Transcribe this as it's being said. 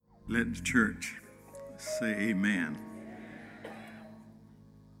Let the church say amen.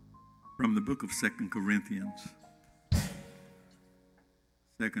 From the book of 2 Corinthians.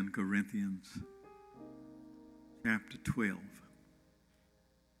 2 Corinthians chapter 12.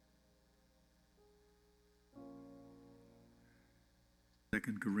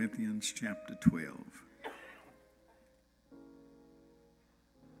 Second Corinthians chapter 12.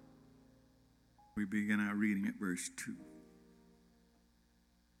 We begin our reading at verse 2.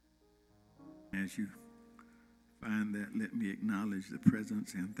 As you find that, let me acknowledge the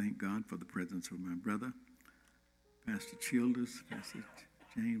presence and thank God for the presence of my brother, Pastor Childers, Pastor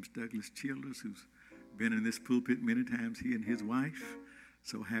James Douglas Childers, who's been in this pulpit many times, he and his wife.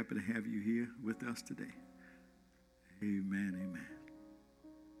 So happy to have you here with us today. Amen, amen.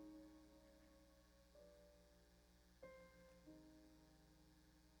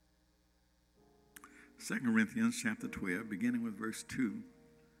 Second Corinthians chapter 12, beginning with verse 2.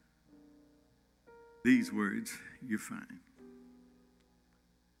 These words you find.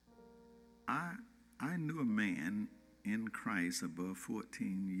 I knew a man in Christ above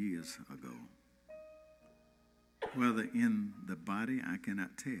 14 years ago. Whether in the body, I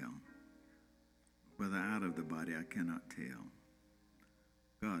cannot tell. Whether out of the body, I cannot tell.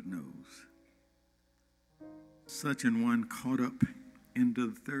 God knows. Such an one caught up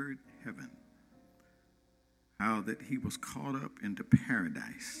into the third heaven. How that he was caught up into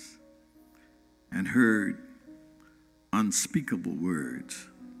paradise and heard unspeakable words,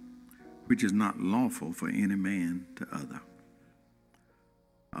 which is not lawful for any man to utter.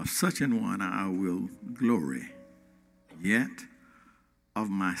 Of such an one I will glory, yet of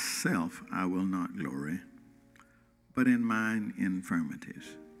myself I will not glory, but in mine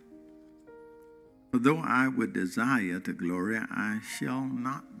infirmities. For though I would desire to glory, I shall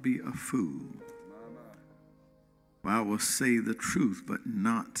not be a fool. For I will say the truth, but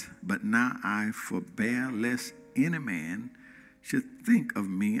now I forbear, lest any man should think of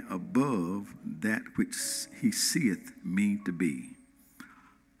me above that which he seeth me to be,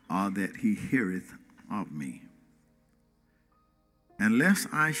 or that he heareth of me. And lest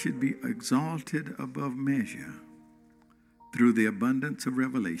I should be exalted above measure through the abundance of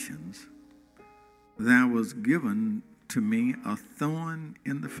revelations, there was given to me a thorn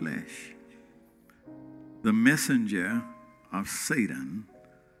in the flesh, the messenger of Satan,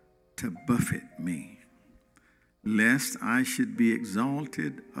 to buffet me, lest I should be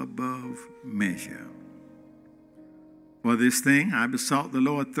exalted above measure. For this thing I besought the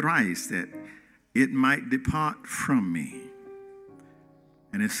Lord thrice, that it might depart from me.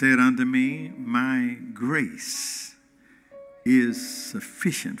 And he said unto me, my grace is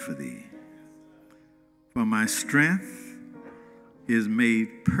sufficient for thee, for my strength is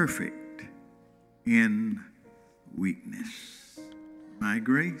made perfect in weakness. My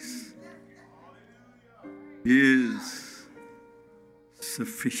grace is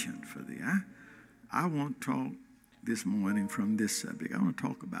sufficient for thee. I want to talk this morning from this subject. I want to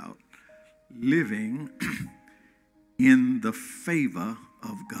talk about living in the favor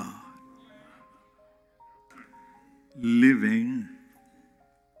of God. Living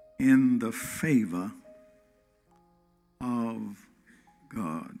in the favor of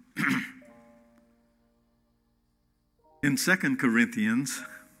God. In 2 Corinthians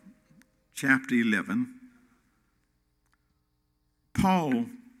chapter 11, Paul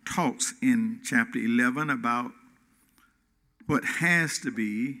talks in chapter 11 about what has to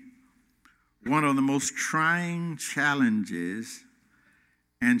be one of the most trying challenges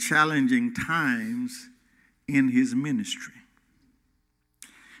and challenging times in his ministry.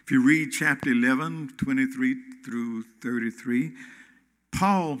 If you read chapter 11, 23 through 33,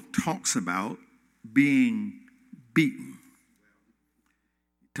 Paul talks about being beaten.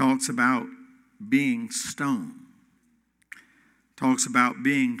 He talks about being stoned. Talks about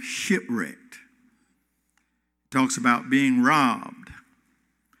being shipwrecked. Talks about being robbed.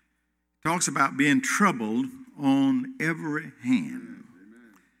 Talks about being troubled on every hand.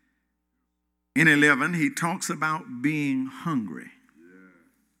 In 11, he talks about being hungry.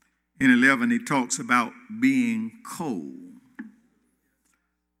 In 11, he talks about being cold.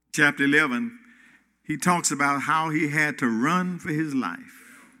 Chapter 11, he talks about how he had to run for his life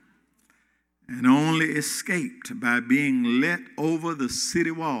and only escaped by being let over the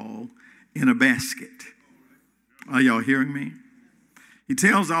city wall in a basket. Are y'all hearing me? He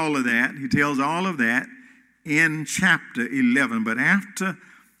tells all of that. He tells all of that in chapter 11. But after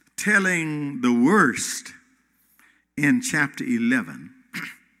telling the worst in chapter 11,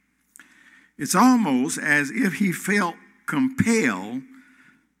 it's almost as if he felt compelled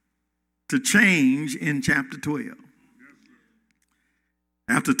to change in chapter 12.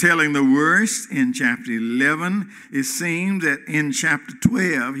 After telling the worst in chapter 11, it seems that in chapter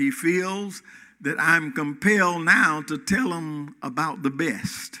 12, he feels that I'm compelled now to tell him about the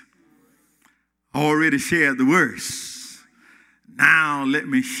best. I already shared the worst. Now let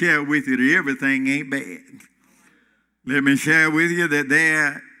me share with you that everything ain't bad. Let me share with you that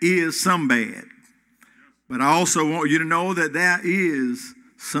there is some bad. But I also want you to know that there is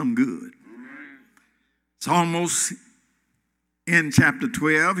some good. It's almost in chapter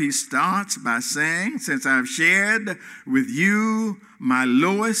 12, he starts by saying, since I've shared with you my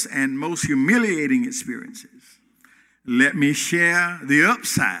lowest and most humiliating experiences, let me share the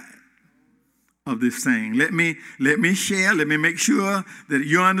upside of this thing. Let me make sure that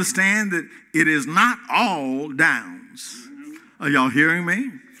you understand that it is not all downs. Are y'all hearing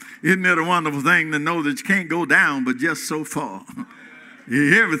me? Isn't it a wonderful thing to know that you can't go down but just so far?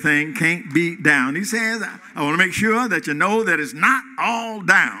 Everything can't be down. He says, I want to make sure that you know that it's not all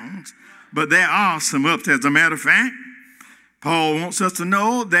downs, but there are some ups. As a matter of fact, Paul wants us to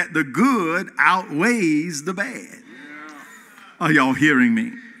know that the good outweighs the bad. Are y'all hearing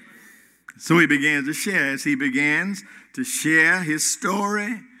me? So he begins to share. As he begins to share his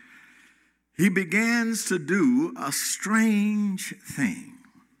story, he begins to do a strange thing.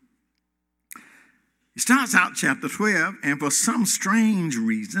 He starts out chapter 12, and for some strange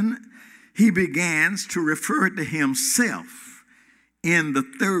reason, he begins to refer to himself in the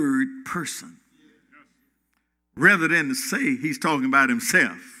third person. Rather than to say he's talking about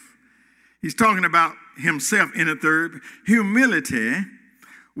himself, he's talking about himself in the third. Humility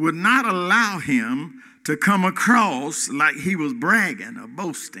would not allow him to come across like he was bragging or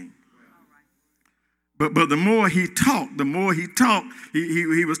boasting. But the more he talked,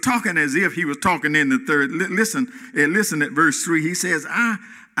 he was talking as if he was talking in the third. Listen at verse 3. He says,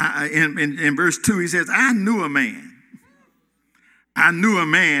 in verse 2, he says, I knew a man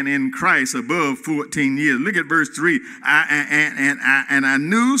in Christ above 14 years. Look at verse 3. And I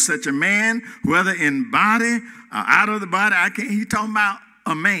knew such a man, whether in body or out of the body. He's talking about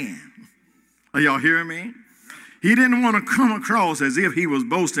a man. Are y'all hearing me? He didn't want to come across as if he was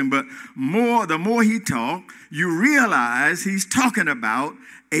boasting, but the more he talked, you realize he's talking about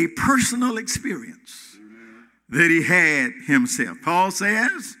a personal experience that he had himself. Paul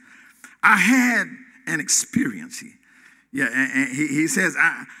says, I had an experience. He says,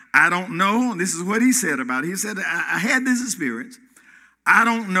 I don't know. This is what he said about it. He said, I had this experience. I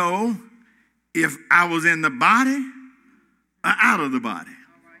don't know if I was in the body or out of the body.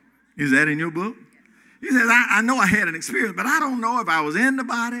 Is that in your book? He says, I know I had an experience, but I don't know if I was in the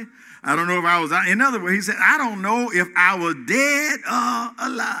body. I don't know if I was out. In other words, he said, I don't know if I was dead or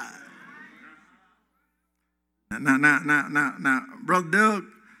alive. Now, Brother Doug,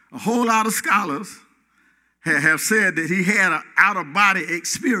 a whole lot of scholars have said that he had an out-of-body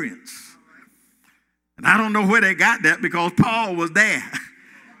experience. And I don't know where they got that because Paul was there.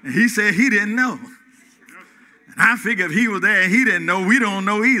 And he said he didn't know. And I figure if he was there and he didn't know, we don't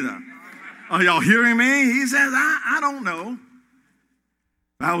know either. Are y'all hearing me? He says, I don't know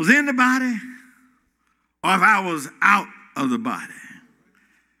if I was in the body or if I was out of the body.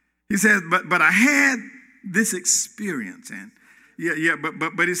 He says, but I had this experience. And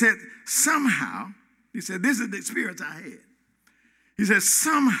but he said, somehow, he said, this is the experience I had. He said,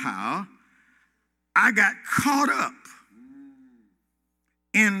 somehow I got caught up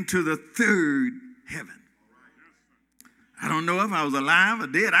into the third heaven. I don't know if I was alive or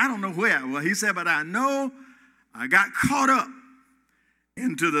dead. I don't know where. Well, he said, but I know I got caught up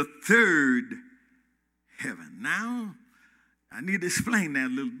into the third heaven. Now, I need to explain that a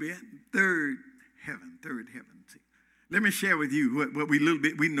little bit. Third heaven. See, let me share with you what we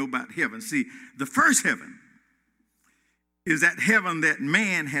know about heaven. See, the first heaven is that heaven that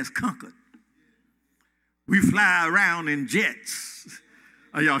man has conquered. We fly around in jets.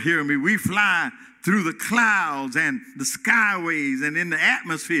 Are y'all hearing me? We fly through the clouds and the skyways and in the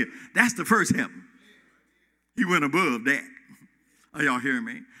atmosphere. That's the first heaven. He went above that. Are y'all hearing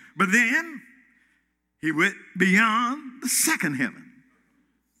me? But then he went beyond the second heaven.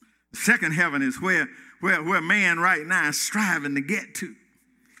 The second heaven is where man right now is striving to get to.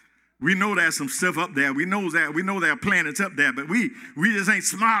 We know there's some stuff up there. We know there are planets up there, but we just ain't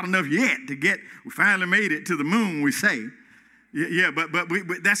smart enough yet to get. We finally made it to the moon, we say. But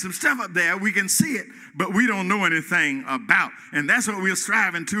there's some stuff up there. We can see it, but we don't know anything about. And that's what we're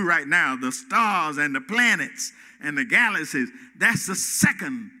striving to right now. The stars and the planets and the galaxies. That's the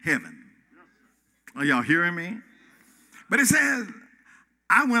second heaven. Are y'all hearing me? But it says,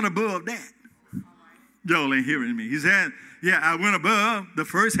 I went above that. Y'all ain't hearing me. He said, I went above the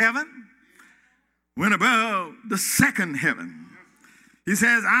first heaven, went above the second heaven. He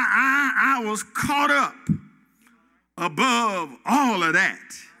says, I was caught up above all of that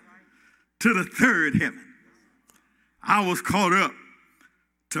to the third heaven. I was caught up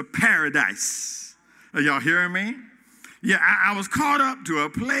to paradise. Are y'all hearing me? Yeah, I was caught up to a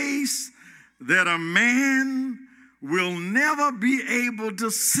place that a man will never be able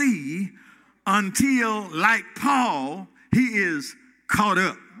to see until, like Paul, he is caught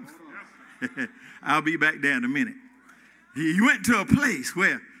up. I'll be back there in a minute. He went to a place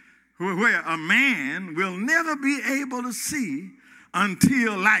where a man will never be able to see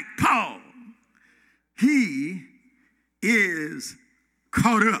until, like Paul, he is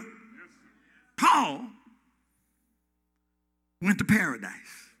caught up. Paul went to paradise.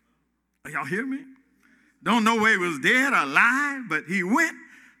 Are y'all hear me? Don't know where he was dead or alive, but he went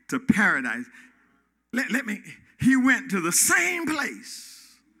to paradise. He went to the same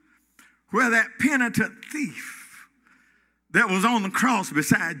place where that penitent thief that was on the cross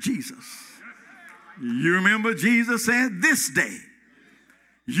beside Jesus. You remember Jesus said, this day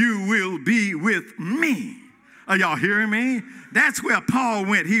you will be with me. Are y'all hearing me? That's where Paul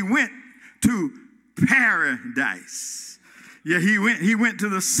went. He went to paradise. Yeah, he went to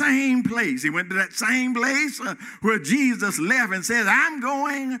the same place. He went to that same place where Jesus left and said, I'm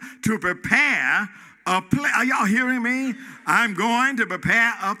going to prepare a place. Are y'all hearing me? I'm going to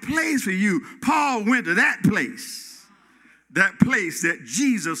prepare a place for you. Paul went to that place that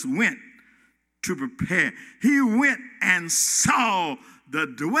Jesus went to prepare. He went and saw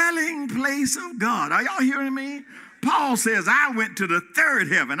the dwelling place of God. Are y'all hearing me? Paul says, I went to the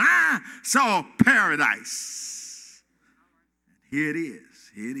third heaven. I saw paradise. Here it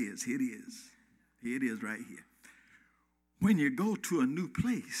is. Here it is. Here it is. Here it is right here. When you go to a new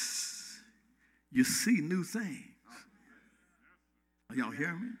place, you see new things. Are y'all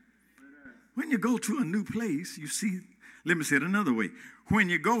hearing me? When you go to a new place, you see, let me say it another way. When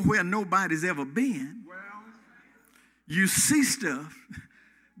you go where nobody's ever been, you see stuff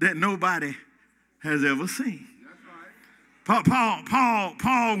that nobody has ever seen. Paul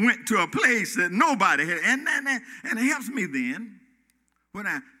went to a place that nobody had, and it helps me then when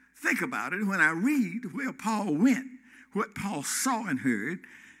I think about it, when I read where Paul went, what Paul saw and heard,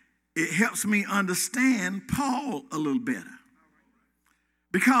 it helps me understand Paul a little better.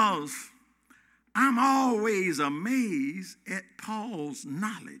 Because I'm always amazed at Paul's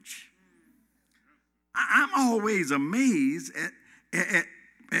knowledge. I'm always amazed at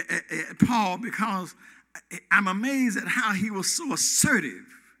Paul because I'm amazed at how he was so assertive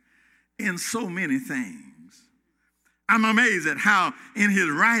in so many things. I'm amazed at how in his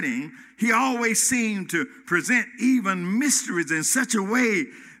writing, he always seemed to present even mysteries in such a way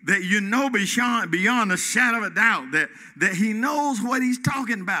that you know beyond a shadow of a doubt that he knows what he's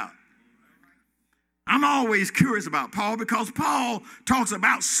talking about. I'm always curious about Paul because Paul talks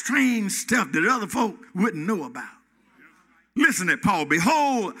about strange stuff that other folk wouldn't know about. Listen to Paul.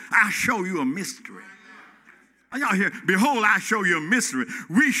 Behold, I show you a mystery. Are y'all here? Behold, I show you a mystery.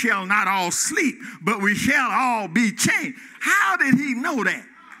 We shall not all sleep, but we shall all be changed. How did he know that?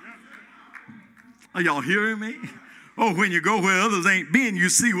 Are y'all hearing me? Oh, when you go where others ain't been, you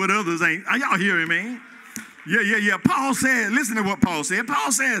see what others ain't. Are y'all hearing me? Yeah. Paul said, listen to what Paul said.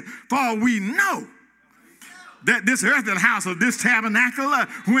 Paul says, for we know that this earthly house of this tabernacle,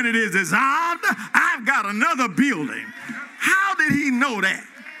 when it is dissolved, I've got another building. How did he know that?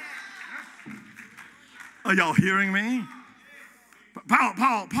 Are y'all hearing me?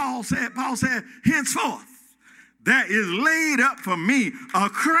 Paul said, henceforth, there is laid up for me a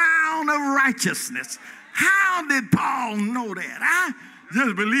crown of righteousness. How did Paul know that? I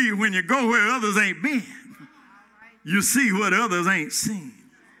just believe when you go where others ain't been, you see what others ain't seen.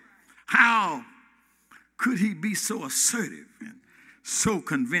 How could he be so assertive and so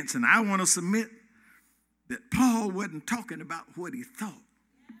convincing? I want to submit that Paul wasn't talking about what he thought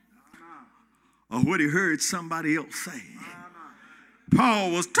or what he heard somebody else say.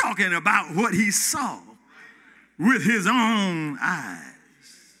 Paul was talking about what he saw with his own eyes.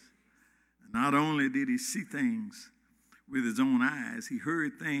 Not only did he see things with his own eyes, he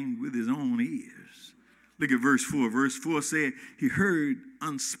heard things with his own ears. Look at verse 4. Verse 4 said he heard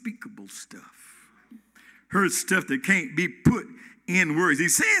unspeakable stuff. Heard stuff that can't be put in words. He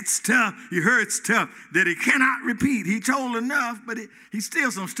said stuff, he heard stuff that he cannot repeat. He told enough, but he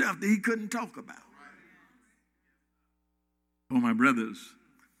still some stuff that he couldn't talk about. Oh, my brothers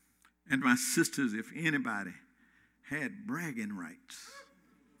and my sisters, if anybody had bragging rights,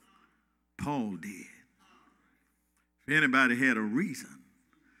 Paul did. If anybody had a reason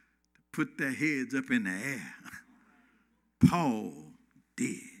to put their heads up in the air, Paul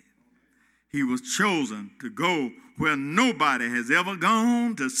did. He was chosen to go where nobody has ever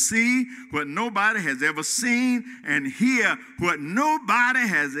gone, to see what nobody has ever seen, and hear what nobody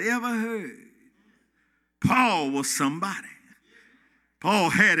has ever heard. Paul was somebody.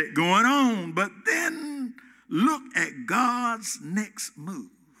 Paul had it going on, but then look at God's next move.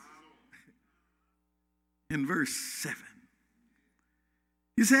 In verse 7,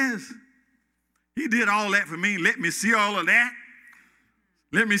 he says, he did all that for me. Let me see all of that.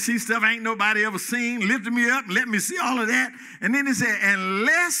 Let me see stuff ain't nobody ever seen. Lifted me up and let me see all of that. And then he said,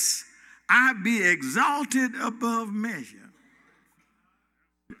 unless I be exalted above measure.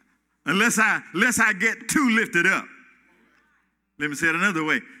 Unless I get too lifted up. Let me say it another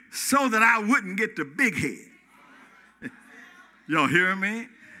way. So that I wouldn't get the big head. Y'all hearing me?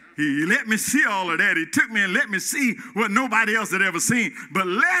 He let me see all of that. He took me and let me see what nobody else had ever seen. But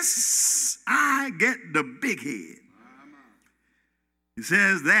lest I get the big head. He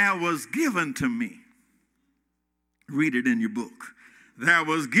says, there was given to me. Read it in your book. There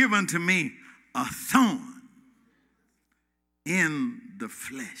was given to me a thorn in the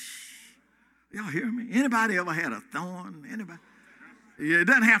flesh. Y'all hear me? Anybody ever had a thorn? Anybody? Yeah, it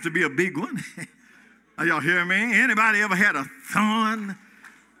doesn't have to be a big one. Are y'all hear me? Anybody ever had a thorn?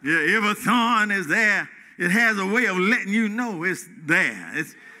 Yeah, if a thorn is there, it has a way of letting you know it's there.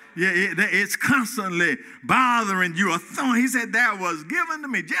 It's constantly bothering you. A thorn. He said, there was given to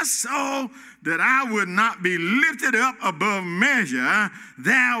me just so that I would not be lifted up above measure.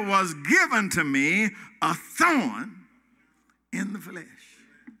 There was given to me a thorn in the flesh,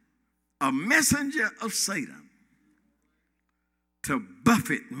 a messenger of Satan to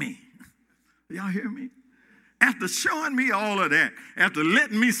buffet me. Y'all hear me? After showing me all of that, after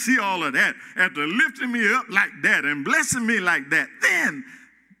letting me see all of that, after lifting me up like that and blessing me like that, then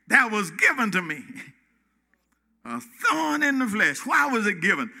that was given to me a thorn in the flesh. Why was it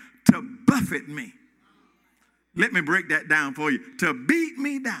given? To buffet me. Let me break that down for you. To beat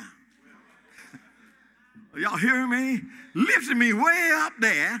me down. Y'all hear me? Lifted me way up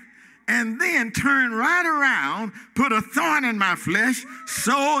there and then turned right around, put a thorn in my flesh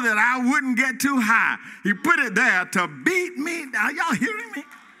so that I wouldn't get too high. He put it there to beat me down. Y'all hearing me?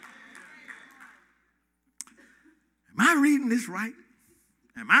 Am I reading this right?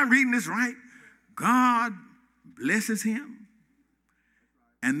 Am I reading this right? God blesses him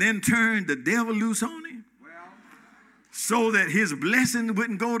and then turned the devil loose on him so that his blessing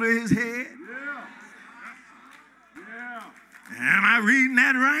wouldn't go to his head. Am I reading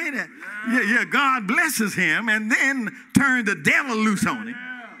that right? Yeah, God blesses him and then turned the devil loose on him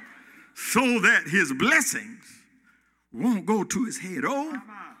so that his blessings won't go to his head. Oh,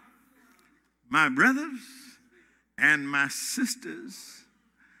 my brothers and my sisters,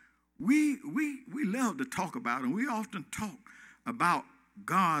 we love to talk about, and we often talk about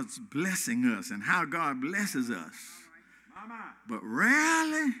God's blessing us and how God blesses us. But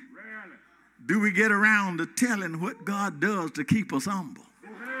rarely do we get around to telling what God does to keep us humble.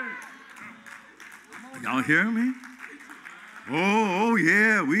 Y'all hear me? Oh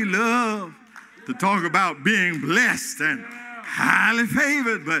yeah, we love to talk about being blessed and highly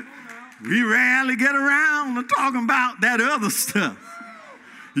favored, but we rarely get around to talking about that other stuff.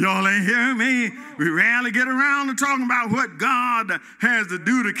 Y'all ain't hearing me? We rarely get around to talking about what God has to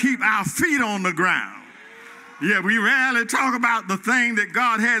do to keep our feet on the ground. Yeah, we rarely talk about the thing that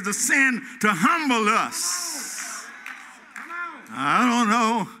God has to send to humble us. I don't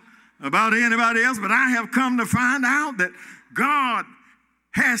know about anybody else, but I have come to find out that God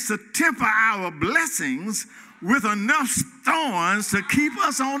has to temper our blessings with enough thorns to keep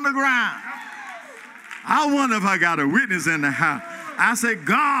us on the ground. I wonder if I got a witness in the house. I say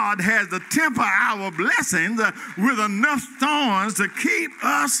God has to temper our blessings with enough thorns to keep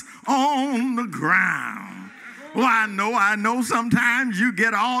us on the ground. Well, I know sometimes you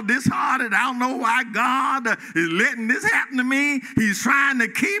get all disheartened. I don't know why God is letting this happen to me. He's trying to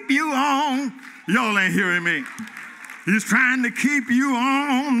keep you on. Y'all ain't hearing me. He's trying to keep you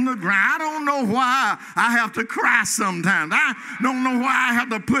on the ground. I don't know why I have to cry sometimes. I don't know why I have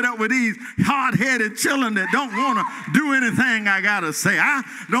to put up with these hard-headed children that don't want to do anything I got to say. I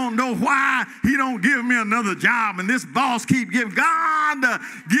don't know why he don't give me another job and this boss keep giving. God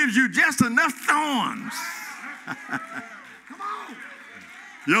gives you just enough thorns. Come on.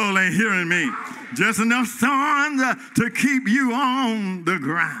 Y'all ain't hearing me. Just enough thorns to keep you on the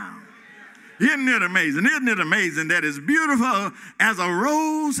ground. Isn't it amazing? Isn't it amazing that as beautiful as a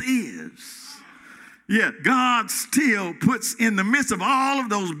rose is, yet God still puts in the midst of all of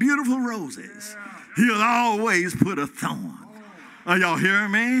those beautiful roses, he'll always put a thorn. Are y'all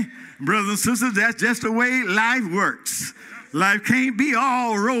hearing me? Brothers and sisters, that's just the way life works. Life can't be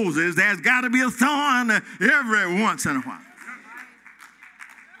all roses. There's got to be a thorn every once in a while.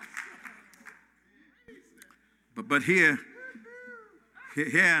 But here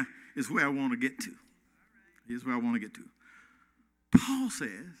is where I want to get to. Here's where I want to get to. Paul says,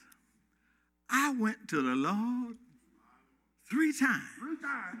 I went to the Lord 3 times. 3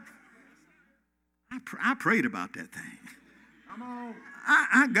 times. I prayed about that thing. Come on.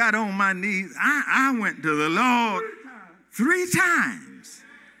 I got on my knees. I went to the Lord 3 times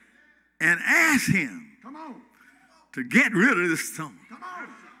and asked him Come on. to get rid of this thorn. Come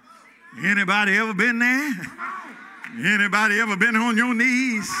on. Anybody ever been there? Anybody ever been on your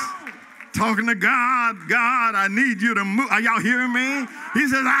knees talking to God? God, I need you to move. Are y'all hearing me? He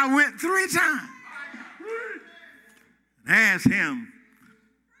says, I went 3 times and asked him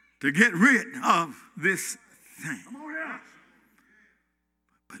to get rid of this thing. Come on here.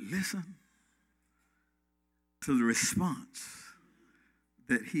 But listen to the response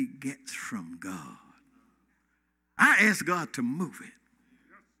that he gets from God. I asked God to move it.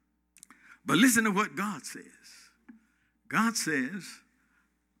 But listen to what God says. God says,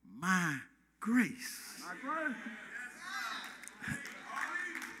 my grace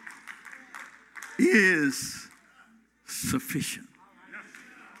is sufficient.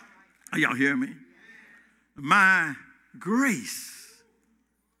 Are y'all hearing me? My grace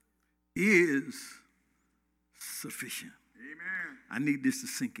is sufficient. Amen. I need this to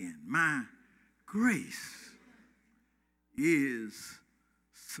sink in. My grace is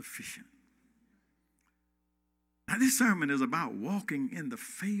sufficient. Now, this sermon is about walking in the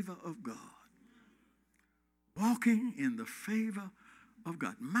favor of God. Walking in the favor of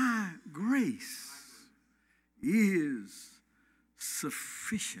God. My grace is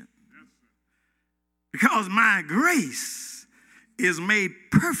sufficient. Because my grace is made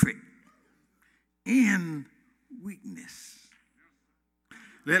perfect in weakness.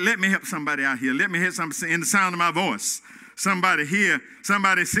 Let me help somebody out here. Let me hear somebody in the sound of my voice. Somebody here,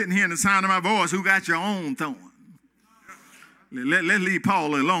 somebody sitting here in the sound of my voice who got your own thorn. Let's leave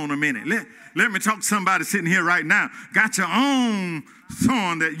Paul alone a minute. Let me talk to somebody sitting here right now. Got your own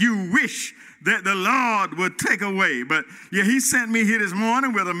thorn that you wish that the Lord would take away. But yeah, he sent me here this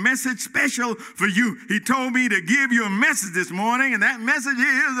morning with a message special for you. He told me to give you a message this morning, and that message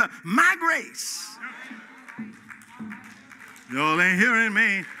is my grace. Y'all ain't hearing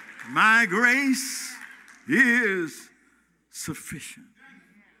me. My grace is sufficient.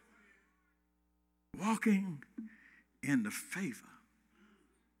 Walking in the favor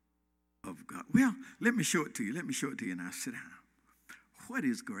of God. Well, let me show it to you. Let me show it to you. Now sit down. What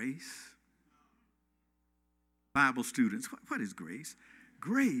is grace? Bible students, what is grace?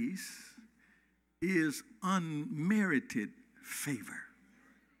 Grace is unmerited favor.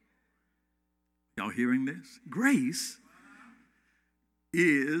 Y'all hearing this? Grace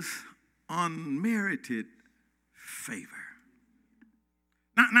is unmerited favor.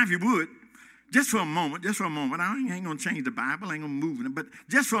 Now, if you would, just for a moment, I ain't going to change the Bible, I ain't going to move it, but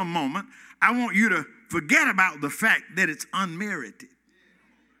just for a moment, I want you to forget about the fact that it's unmerited.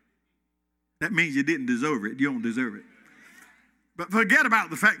 That means you didn't deserve it. You don't deserve it. But forget about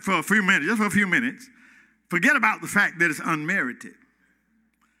the fact for a few minutes, just for a few minutes, forget about the fact that it's unmerited.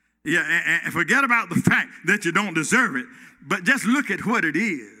 Yeah, and forget about the fact that you don't deserve it, but just look at what it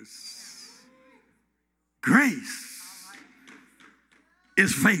is. Grace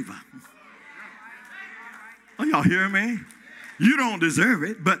is favor. Are y'all hearing me? You don't deserve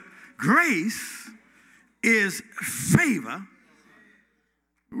it, but grace is favor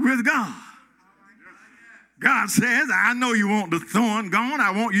with God. God says, I know you want the thorn gone.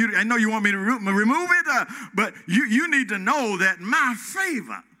 I know you want me to remove it, but you need to know that my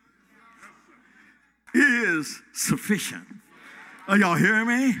favor is sufficient. Are y'all hearing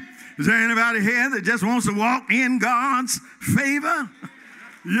me? Is there anybody here that just wants to walk in God's favor?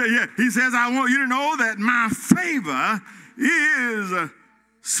 Yeah. He says, I want you to know that my favor is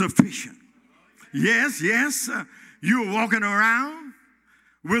sufficient. Yes. You're walking around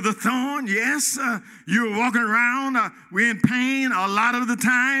with a thorn. Yes, you're walking around. We're in pain a lot of the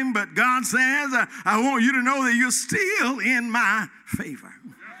time, but God says, I want you to know that you're still in my favor.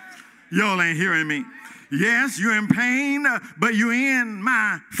 Y'all ain't hearing me. Yes, you're in pain, but you're in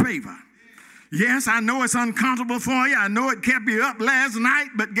my favor. Yes, I know it's uncomfortable for you. I know it kept you up last night,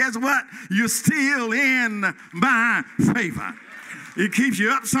 but guess what? You're still in my favor. It keeps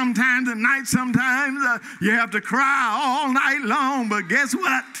you up sometimes at night. Sometimes you have to cry all night long, but guess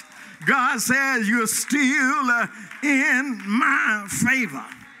what? God says you're still in my favor.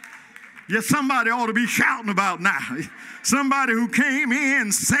 Yes, somebody ought to be shouting about now. Somebody who came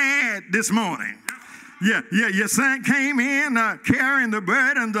in sad this morning. You came in carrying the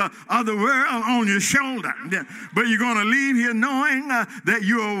burdens of the world on your shoulder. Yeah. But you're going to leave here knowing that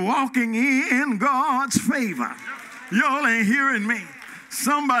you are walking in God's favor. Y'all ain't hearing me.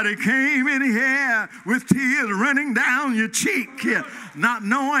 Somebody came in here with tears running down your cheek, not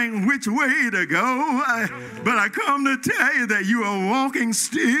knowing which way to go. But I come to tell you that you are walking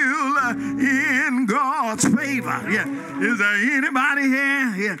still in God's favor. Is there anybody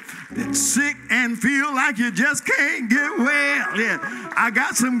here that's sick and feel like you just can't get well? I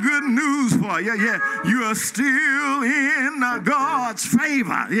got some good news for you. You are still in God's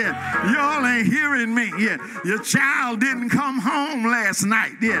favor. Y'all ain't hearing me. Your child didn't come home last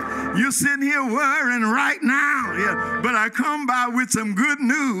night. You're sitting here worrying right now. But I come by with some good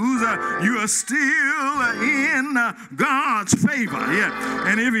news. You are still in God's favor.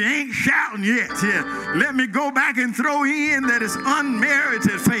 And if you ain't shouting yet, let me go back and throw in that it's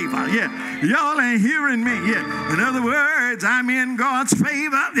unmerited favor. Y'all ain't hearing me. In other words, I'm in God's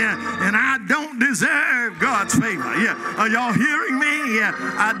favor, and I don't deserve God's favor. Are y'all hearing me?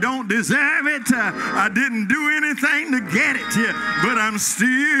 I don't deserve it. I didn't do anything to get it. But I'm still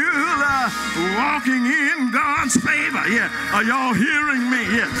walking in God's favor. Are y'all hearing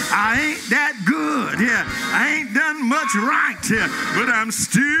me? I ain't that good. I ain't done much right. But I'm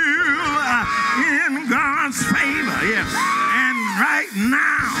still in God's favor. And right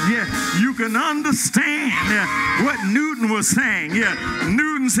now, you can understand what Newton was saying.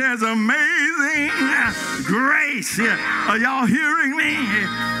 Newton says, amazing grace. Are y'all hearing me?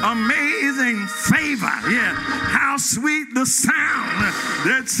 Amazing favor. How sweet the sound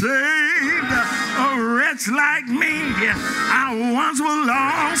that saved a wretch like me. I once was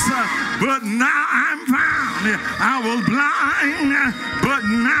lost, but now I'm found. I was blind, but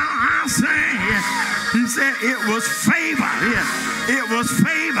now I see. He said it was favor. It was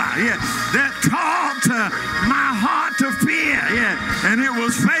favor that taught my heart to fear. And it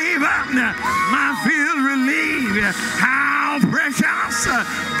was favor my fears relieved. How precious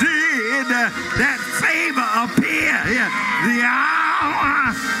did that favor appear the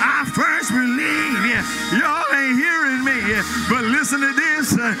hour I first believed. Y'all ain't hearing me, but listen to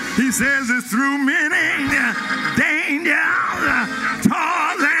this. He says it's through many dangers,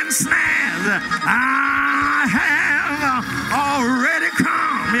 toils and snares I have already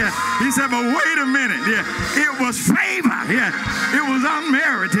come. He said, but wait a minute. It was favor. It was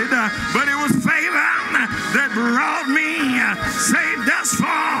unmerited, but it was favor that brought me safe thus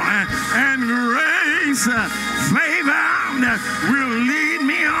far. And grace, favor will lead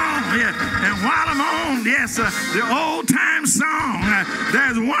me on. And while I'm on, the old time song,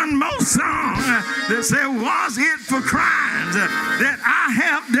 there's one more song that said, was it for crimes that I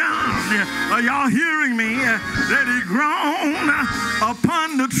have done? Are y'all hearing me? That he groaned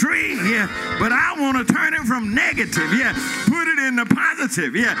upon the tree. But I want to turn it from negative. Put it in the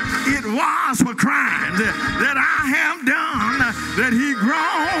positive. It was for crimes that I have done that he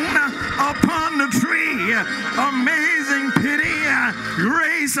groaned upon the tree. Amazing pity,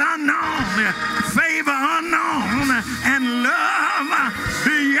 grace unknown, favor unknown, and love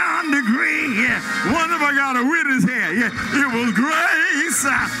beyond degree. Wonder if I got a witness here. It was grace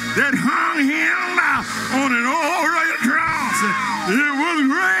that hung him on an old rugged cross. It was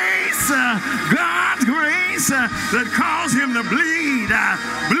grace, God's grace, that caused him to bleed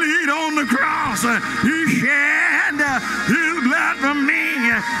on the cross. He shed his blood for me.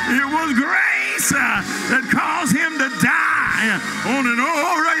 It was grace that caused him to die on an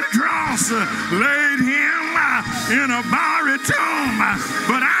old rugged cross, laid him in a borrowed tomb.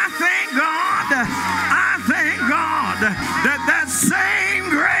 But I thank God that same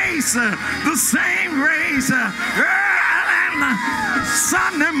grace, the same grace,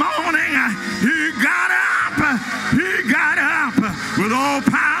 Sunday morning, he got up with all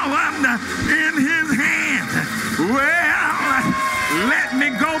power in his hand. Well, let me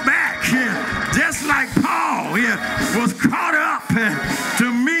go back, just like Paul was caught up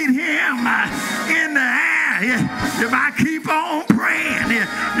to meet him in the air. If I keep on praying,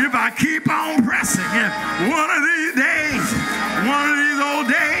 if I keep on pressing, one of these days,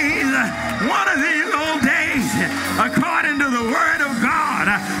 according to the word of God,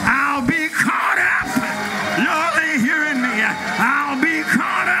 I'll be caught up. Y'all ain't hearing me. I'll be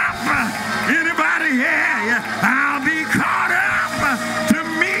caught up. Anybody here? I'll be caught up to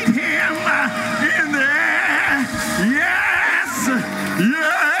meet him in the air. Yes.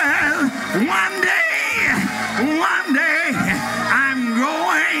 One day, I'm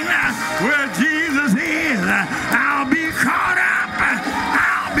going where Jesus is. I'll be caught up.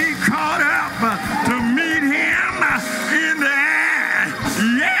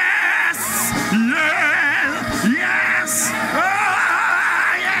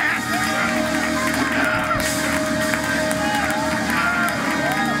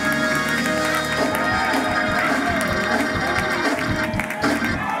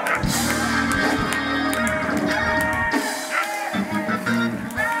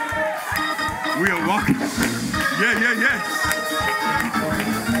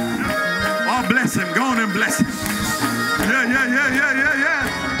 bless him. Go on and bless him. Yeah, yeah, yeah, yeah, yeah, yeah.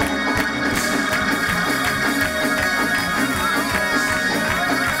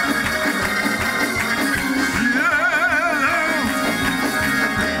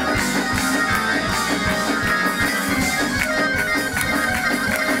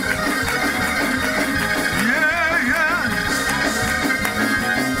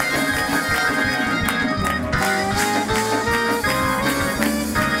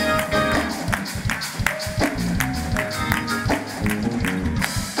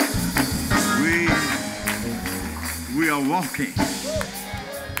 We are walking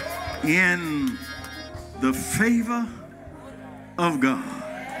in the favor of God.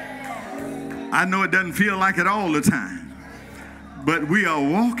 I know it doesn't feel like it all the time, but we are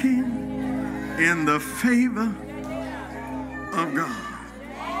walking in the favor of God.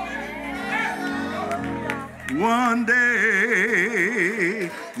 One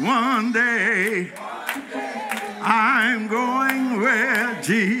day, I'm going where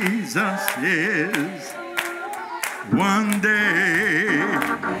Jesus is. One day,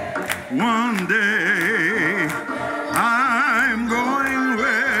 I'm going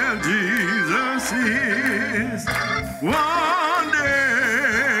where Jesus is. One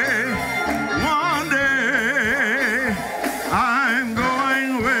day, I'm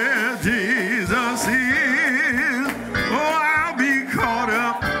going where Jesus is. Oh, I'll be caught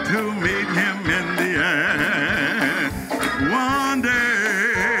up to meet him in the air. One day,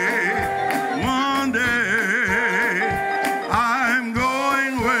 I'm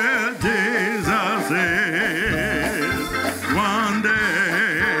going where Jesus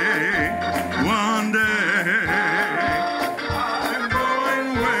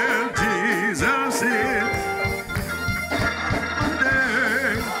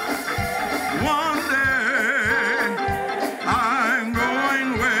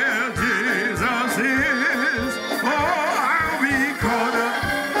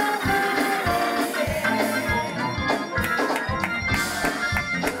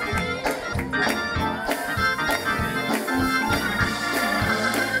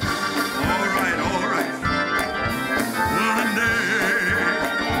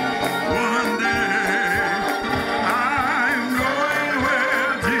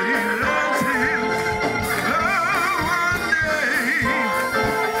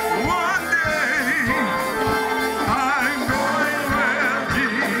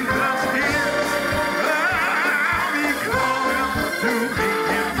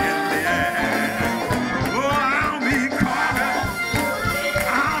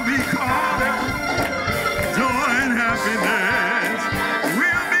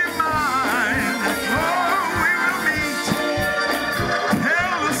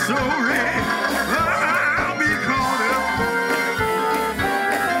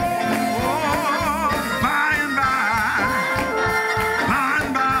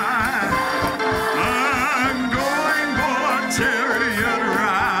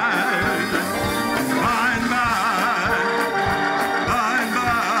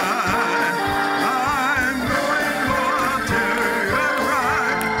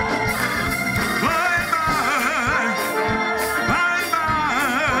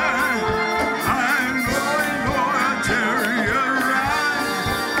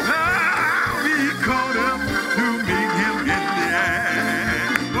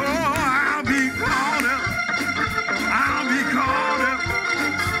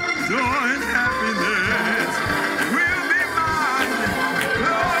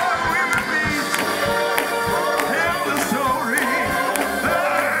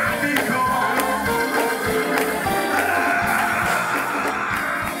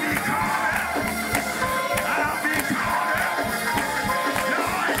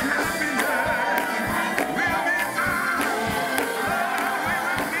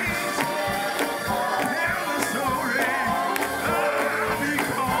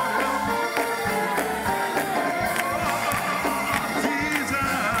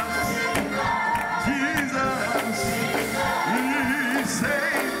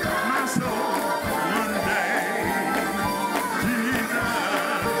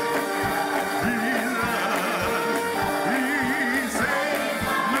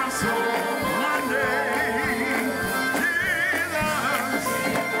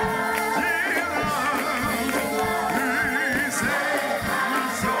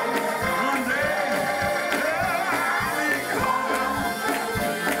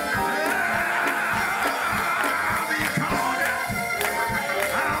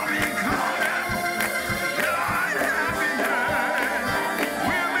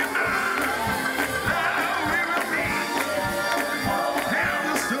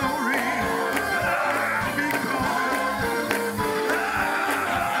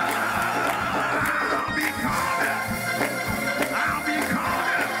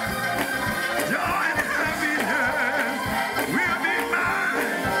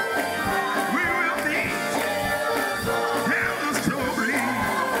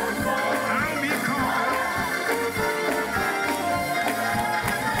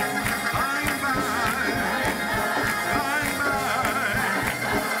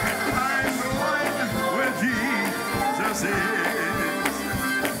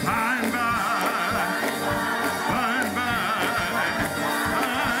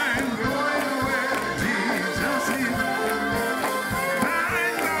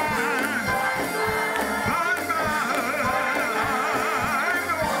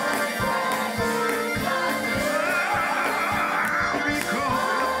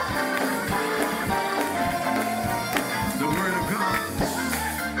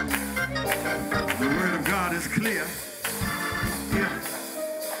clear.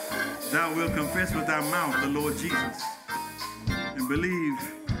 If thou wilt confess with thy mouth the Lord Jesus and believe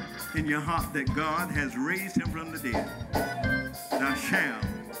in your heart that God has raised him from the dead, thou shalt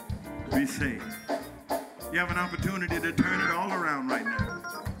be saved. You have an opportunity to turn it all around right now.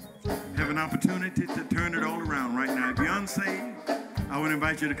 Have an opportunity to turn it all around right now. If you're unsaved, I would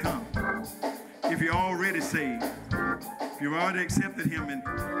invite you to come. If you're already saved, if you've already accepted him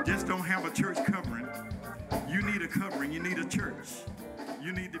and just don't have a church covering, you need a covering. You need a church.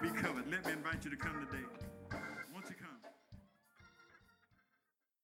 You need to be covered. Let me invite you to come today.